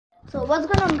So what's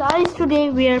going on, guys? Today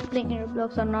we are playing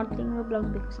Roblox, or not playing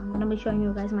Roblox, because I'm gonna be showing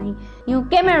you guys my new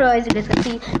camera. As you guys can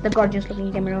see, the gorgeous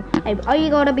looking camera. I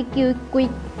got a big quick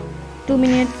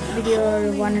 2-minute video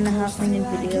or 1.5-minute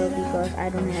video because I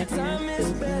don't have enough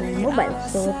space in my mobile.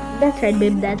 So that's right,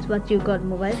 babe, that's what you got,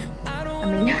 mobile. I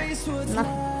mean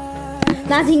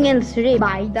nothing else, really.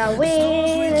 By the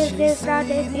way, let's get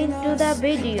started into the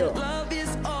video.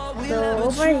 So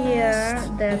over here,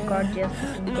 the gorgeous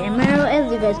camera,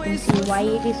 as you guys can see. Why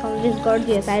it is always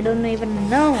gorgeous, I don't even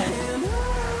know.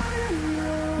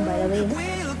 By the way,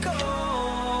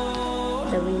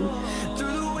 the wheels,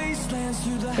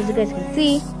 as you guys can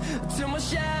see,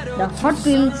 the hot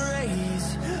wheels,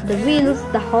 the wheels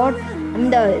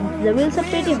are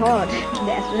pretty hot.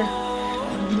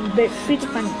 That's pretty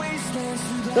funny.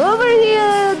 So over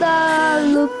here,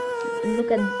 look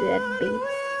at that, babe.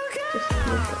 Just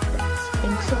look at that.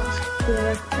 So there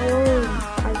are 4,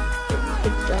 5,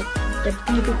 it's like the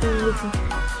beautiful looking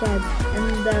stripe and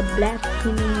the black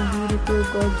thinny, beautiful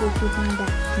gorgeous looking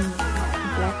black thinny.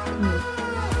 Black thinny.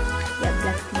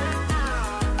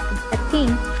 I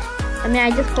think, I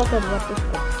just forgot what it's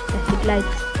called. The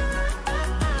headlights.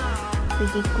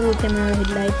 Pretty cool camera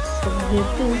headlights over here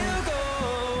too.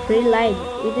 Very light.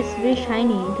 It is very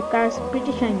shiny. The car is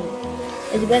pretty shiny.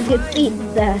 As you guys can see,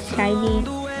 the shiny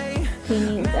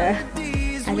thingies are,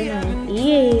 I don't know.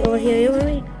 Yay! Over here. By the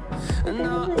way,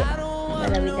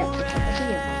 that's it for the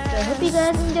video. So I hope you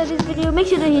guys enjoyed this video. Make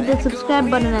sure to hit the subscribe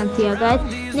button and see you guys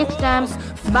next time.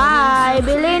 Bye,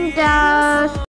 Belindas.